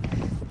weapons.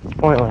 It's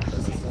pointless.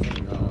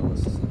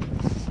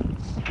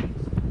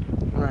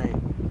 Right.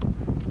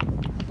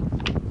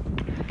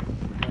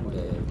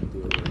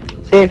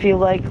 See, if you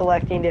like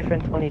collecting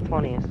different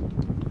 2020s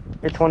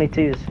or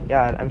 22s,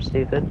 God, I'm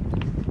stupid.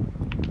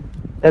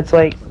 That's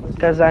like,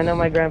 because I know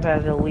my grandpa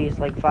has at least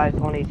like 5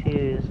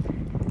 22s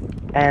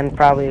and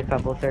probably a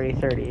couple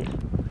 30-30s.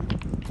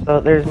 So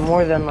there's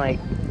more than like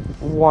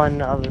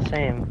one of the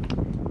same.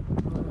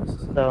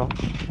 So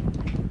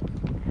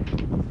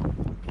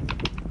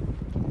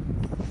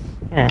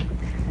yeah.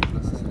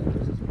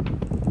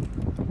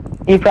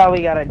 He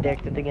probably got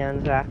addicted to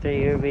guns after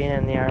you being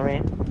in the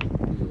army.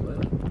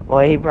 Well,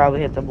 he probably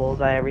hit the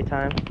bullseye every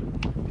time.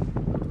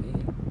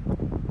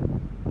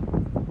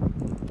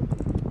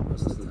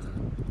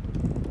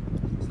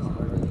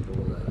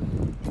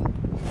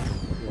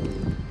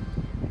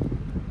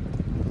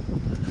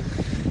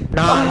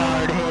 Not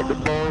hard to hit the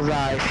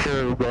bullseye,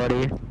 sure,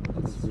 buddy.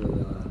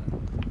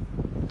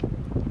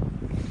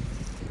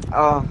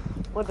 Oh,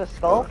 With the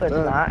scope, it's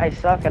not. I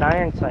suck at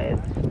iron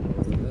sights.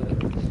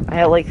 I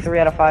hit like 3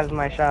 out of 5 of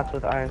my shots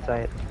with iron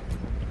sights.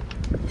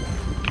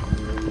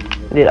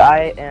 Dude,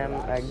 I am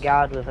a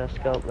god with a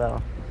scope,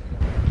 though.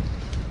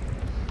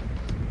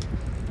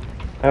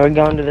 I would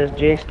go into this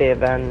Jake Day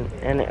event,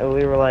 and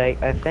we were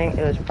like, I think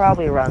it was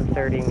probably around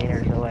 30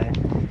 meters away.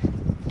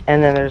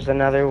 And then there's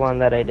another one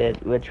that I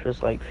did, which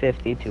was like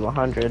 50 to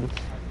 100,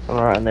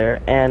 somewhere around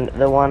there. And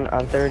the one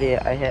on 30,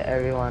 I hit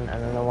everyone,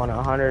 and then the one on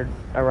 100,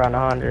 around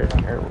 100,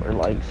 or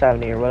like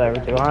 70 or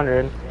whatever, to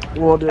 100,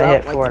 well, dude, I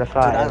hit like, 4 to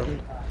 5.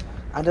 Dude,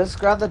 I just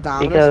grabbed the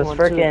Dominus Because 1-2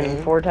 freaking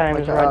game, 4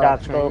 times like, red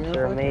dot training scopes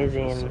are real quick.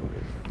 amazing,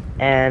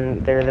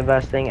 and they're the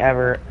best thing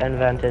ever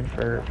invented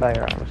for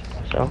firearms.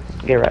 So,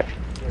 get wrecked.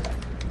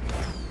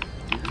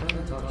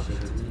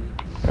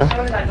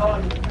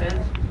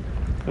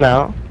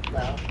 No.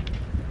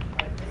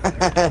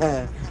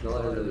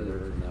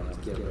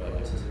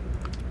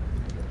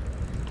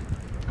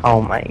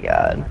 Oh my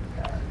god.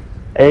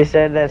 They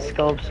said that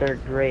scopes are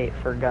great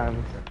for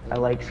guns. I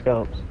like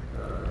scopes.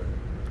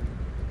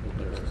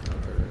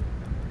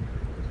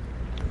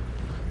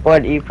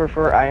 What, do you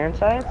prefer iron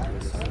sights?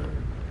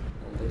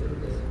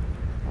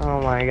 Oh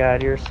my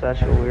god, you're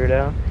such a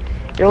weirdo.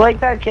 You're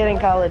like that kid in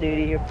Call of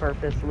Duty who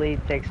purposely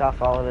takes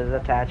off all of his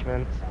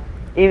attachments.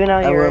 Even though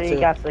you already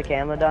got the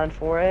camo done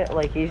for it,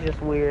 like he's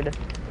just weird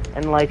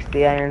and likes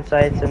the iron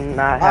sights and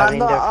not having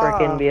to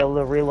frickin' be able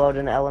to reload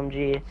an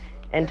LMG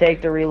and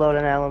take the reload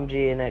an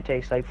LMG and it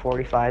takes like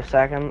 45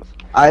 seconds.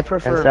 I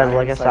prefer instead of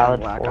like a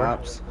solid Black 4.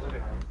 Ops.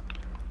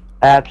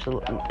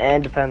 Absolutely,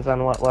 and depends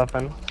on what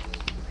weapon.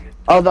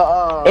 Oh,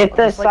 the if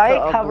the just like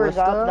sight the, covers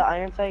up, ballista, the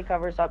iron sight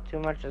covers up too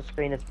much of the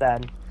screen, it's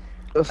bad.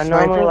 the I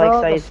sniper, normally like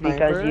though, the sights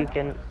because sniper. you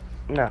can.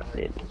 No,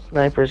 dude.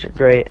 Snipers are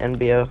great in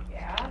BO.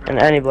 And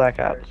any Black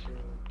Ops.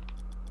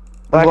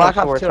 Black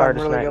Ops 4 is hard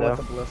to really snipe good though. with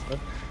the ballista.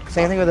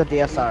 Same thing with the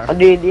DSR. Oh,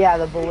 dude, yeah,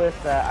 the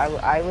ballista.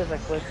 I was a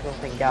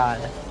quickscoping god.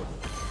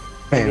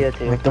 Man,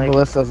 BO2. like the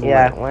ballista's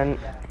Yeah, lit. when.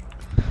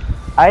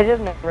 I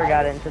just never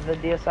got into the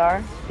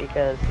DSR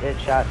because it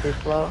shot too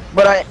slow.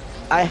 But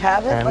I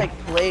haven't And- like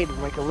played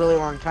like a really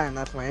long time.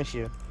 That's my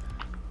issue.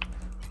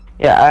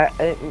 Yeah,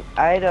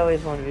 I'd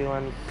always wanted to be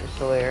one for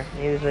Sawyer.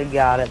 He was a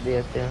god at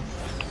BO2.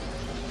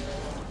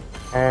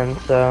 And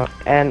so,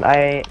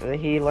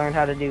 he learned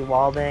how to do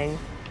wall bang,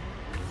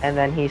 and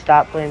then he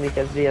stopped playing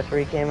because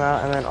BO3 came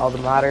out, and then all the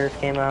modders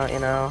came out, you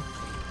know.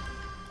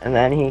 And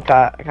then he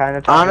kind of taught me how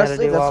to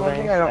Honestly, do that's wall one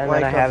bang, thing I don't and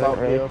like then I haven't about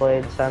really BO4.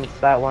 played since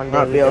that one day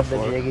Not we did the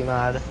BO4. Jiggy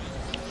mod.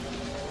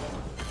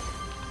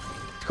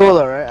 It's cool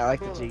though, right? I like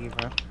the Jiggy,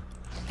 bro.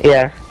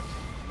 Yeah.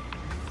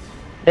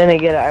 Didn't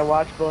get it. I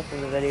watched both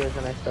of the videos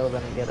and I still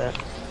didn't get it.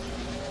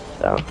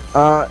 So.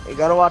 You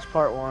gotta watch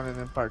part 1 and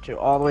then part 2,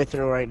 all the way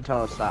through right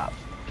until it stops.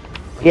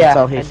 Yeah,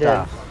 Until he I did.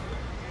 stops.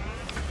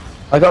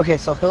 Like, okay,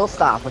 so he'll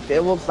stop. Like,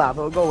 it will stop.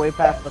 It will go way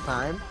past the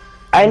time.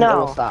 I and It know.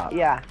 will stop.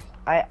 Yeah,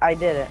 I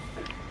did it.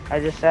 I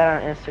just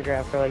sat on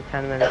Instagram for like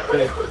 10 minutes.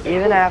 Dude.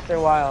 Even after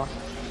a while,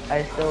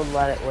 I still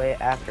let it wait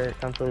after it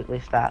completely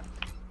stopped.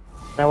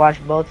 And I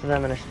watched both of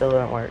them and it still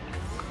didn't work.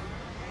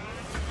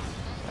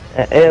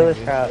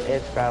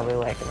 It's probably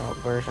like an old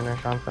version or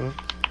something.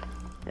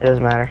 It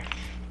doesn't matter.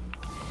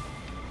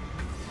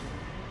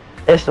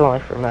 It's only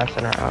for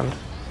messing around.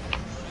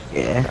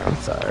 Yeah,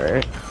 it's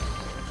alright.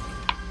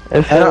 It I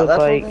know, feels that's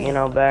like, one you thing-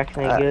 know, back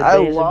in the good I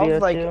days love, of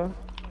BO2. like,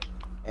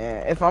 Yeah,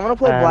 if I'm gonna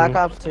play Black Um,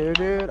 Ops 2,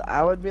 dude,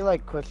 I would be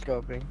like quick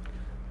scoping.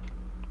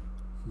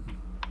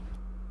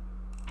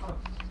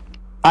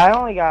 I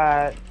only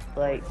got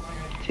like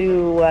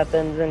 2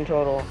 weapons in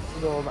total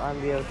gold on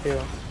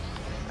BO2.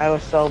 I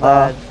was so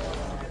bad.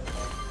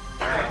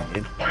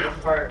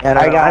 And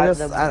I got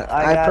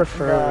I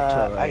prefer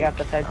to, like, I got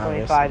the Type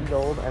 25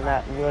 gold, and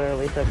that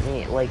literally took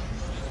me like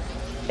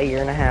a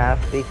year and a half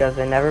because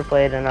I never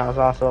played, and I was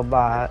also a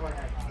bot.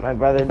 My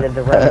brother did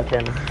the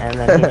Remington, and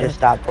then he just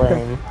stopped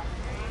playing.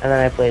 And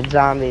then I played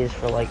zombies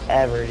for like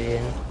ever,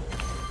 dude.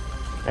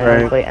 I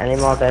didn't play any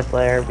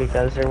multiplayer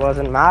because there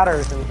wasn't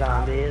modders in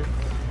zombies.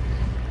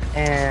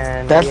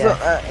 And That's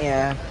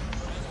yeah.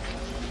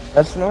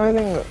 That's the only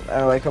thing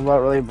I like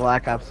about really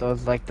Black Ops though,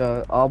 is like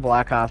all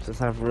Black Ops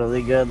have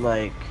really good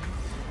like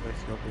quick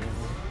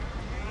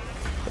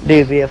scoping.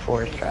 Dude,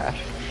 BF4 is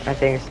trash. I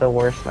think it's the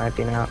worst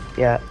sniping out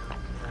yet.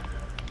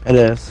 It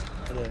is.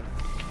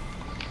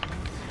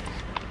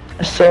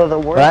 So the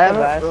worst But I and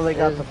haven't best really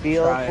got is to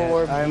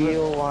BO4, try it.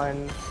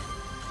 BO1,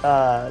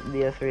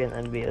 BO3, and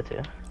then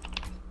BO2.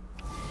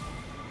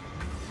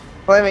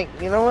 Well, I mean,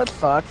 you know what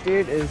sucks,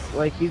 dude, is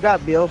like you got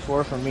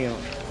BO4 from you.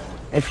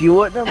 If you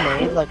wouldn't have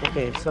made like,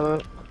 okay, so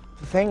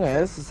the thing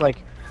is like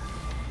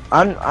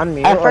on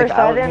mute. At like, first,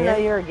 I would didn't know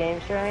hear- you were game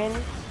sharing,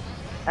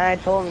 and I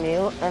told him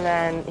mute, and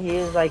then he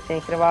was like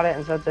thinking about it,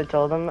 and since I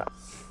told him,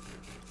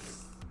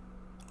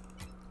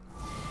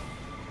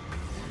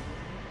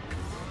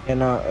 You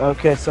know,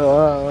 okay,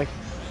 so like,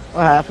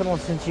 what happened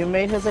was since you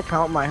made his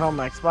account my home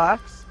Xbox,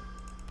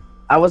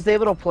 I was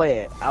able to play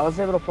it.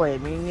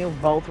 Me and you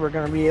both were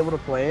gonna be able to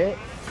play it.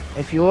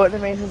 If you wouldn't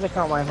have made his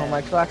account my home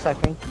Xbox, I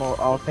think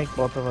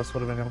both of us would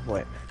have been able to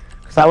play it.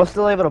 Cause I was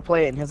still able to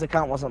play it, and his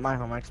account wasn't my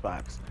home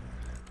Xbox.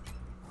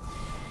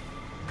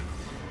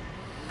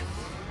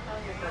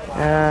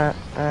 where,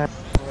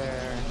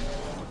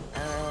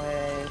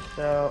 anyway,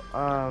 so,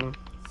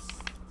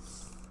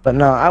 But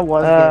no, I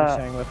was Uh, game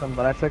sharing with him,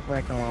 but I took my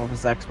account off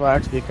his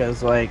Xbox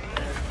because, like,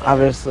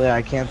 obviously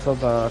I canceled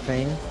the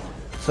thing,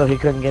 so he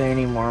couldn't get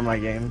any more of my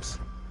games.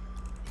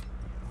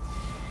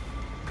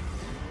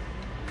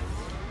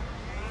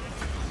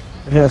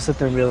 If he'll sit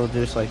there and be able to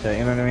do just like that,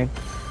 you know what I mean?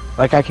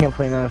 Like, I can't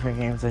play none of the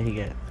games that he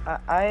get.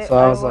 So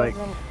I was like-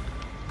 wasn't-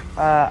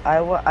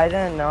 I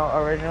didn't know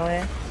originally,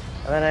 and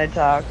then I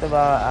talked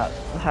about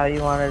how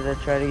you wanted to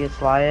try to get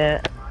Sly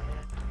it.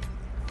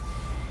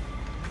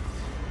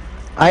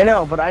 I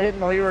know, but I didn't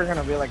know you were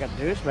gonna be like a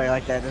douchebag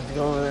like that. Just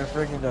go over there and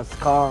freaking just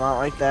call him out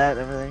like that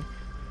and everything.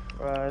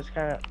 Bro, it's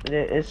kind of,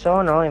 it's so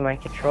annoying, my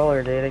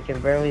controller, dude. I can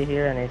barely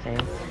hear anything.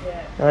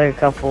 Like a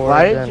couple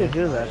Why words did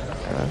you in. do that?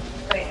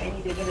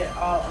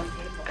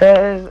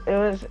 Cause it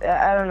was,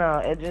 I don't know,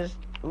 it just,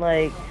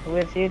 like,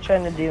 with you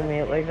trying to do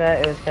mute like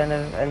that, it was kind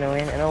of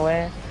annoying in a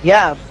way.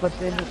 Yeah, but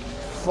then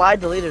Sly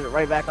deleted it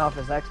right back off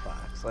his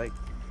Xbox. Like,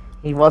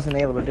 he wasn't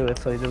able to do it,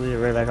 so he deleted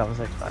it right back off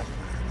his Xbox.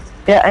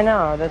 Yeah, I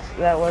know,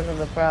 that wasn't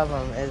the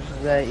problem, is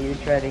that you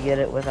tried to get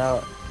it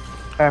without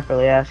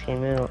properly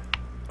asking mute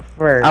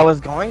first. I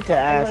was going to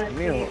ask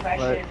mute,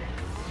 but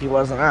he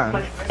wasn't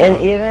on. And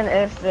even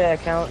if the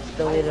account's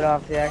deleted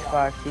off the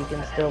Xbox, you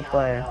can still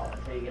play.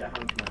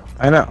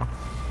 I know.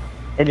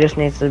 It just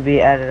needs to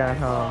be added on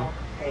home.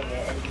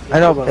 I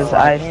know, but Because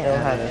I still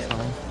have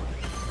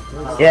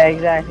it. Yeah,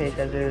 exactly,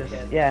 because there's,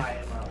 yeah.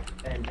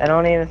 I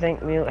don't even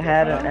think mute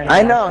had an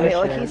I know. Like he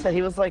option. said,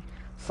 he was like,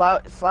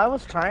 Sly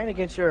was trying to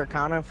get your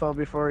account info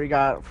before he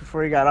got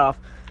off,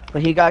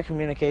 but he got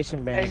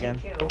communication banned again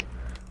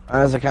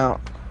on his account.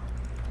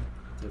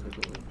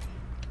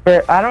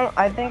 But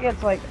I think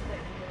it's like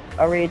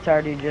a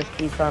retard who just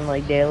keeps on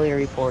like daily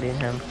reporting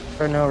him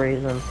for no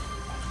reason.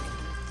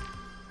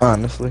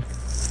 Honestly.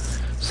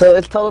 So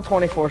it's till the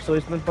 24th, so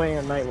he's been playing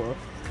at Night Wolf.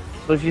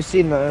 So if you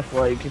see Nerf,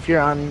 like, if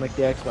you're on, like,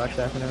 the Xbox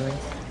app and everything,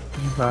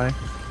 you can buy.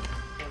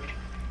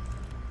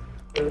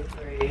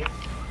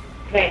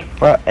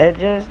 But it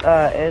just,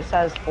 it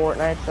says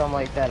Fortnite, so I'm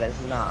like, that is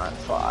not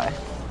Sly.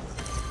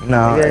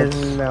 No, There's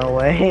it's... no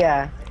way,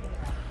 yeah.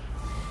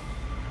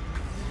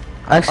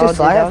 Actually, Oh,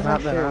 Sly dude, has that not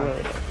was been actually on.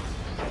 really good.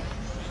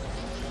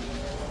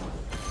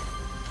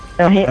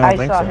 No, I don't I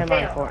think saw so. him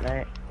on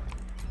Fortnite.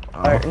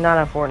 Oh. Or, not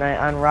on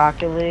Fortnite, on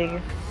Rocket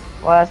League.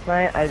 Last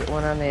night, I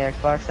went on the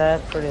Xbox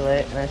app pretty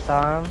late, and I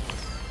saw him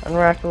on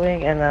Rocket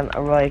League, and then,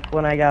 like,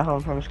 when I got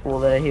home from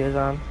school today, he was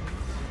on.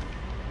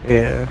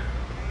 Yeah.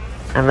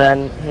 And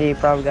then he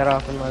probably got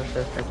off and let his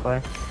sister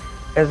play.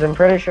 Because I'm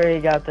pretty sure he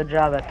got the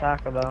job at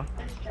Taco Bell.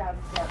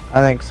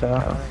 I think so.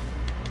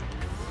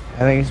 I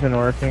think he's been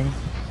working.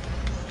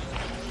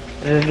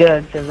 Which is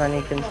good, because then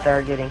he can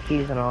start getting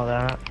keys and all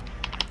that.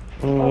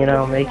 And, you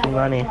know, making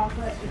money.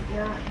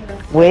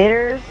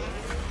 Waiters,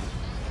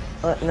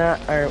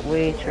 or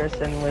waitress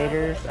and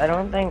waiters, I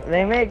don't think,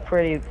 they make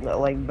pretty,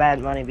 like, bad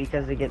money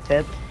because they get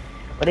tips.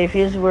 But if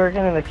he's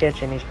working in the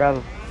kitchen, he's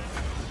probably...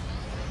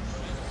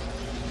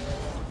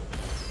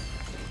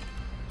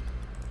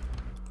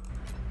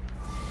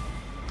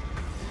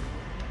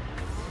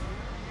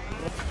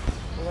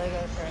 Like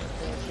I was trying to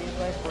say, if he's,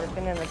 like,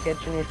 working in the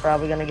kitchen, he's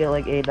probably gonna get,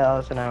 like,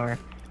 $8 an hour.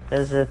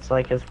 Because it's,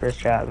 like, his first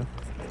job.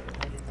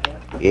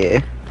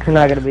 Yeah. It's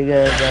not gonna be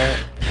good,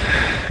 but...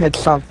 It's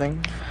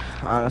something,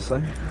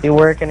 honestly. You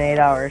work an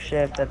 8-hour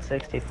shift, that's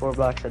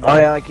 $64 a day. Oh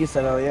yeah, like you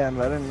said, oh yeah,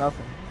 better than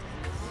nothing.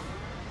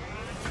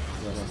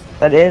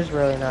 That is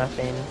really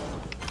nothing,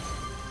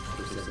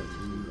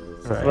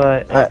 Right.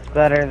 but it's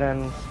better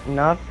than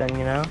nothing,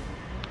 you know?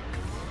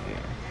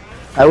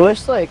 I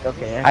wish, like,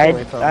 okay, I I'd, can't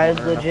wait till I'd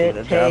tomorrow to legit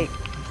get a take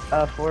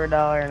job. a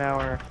 $4 an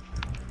hour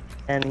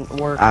and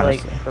work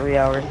Honestly. like 3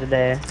 hours a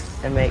day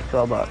and make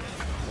 $12.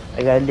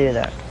 Like, I'd do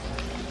that.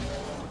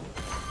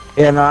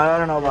 Yeah, no, I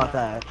don't know about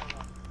that.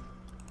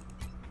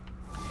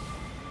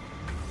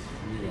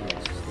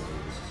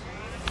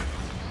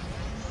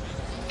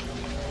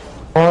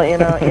 Well, you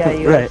know, yeah,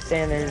 you Right. have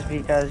standards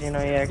because, you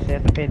know, you actually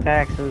have to pay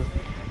taxes.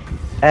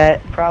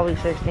 At probably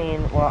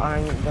 16, well,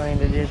 I'm going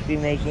to just be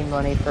making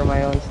money for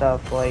my own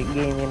stuff, like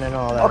gaming and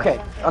all that.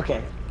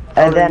 Okay.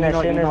 And then You as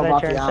know- soon you as know I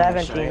about the turn Amish,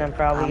 17, right? I'm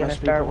probably going to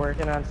Amish start people.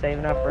 working on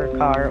saving up for a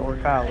car or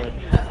college.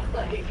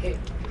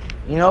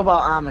 You know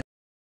about Amish.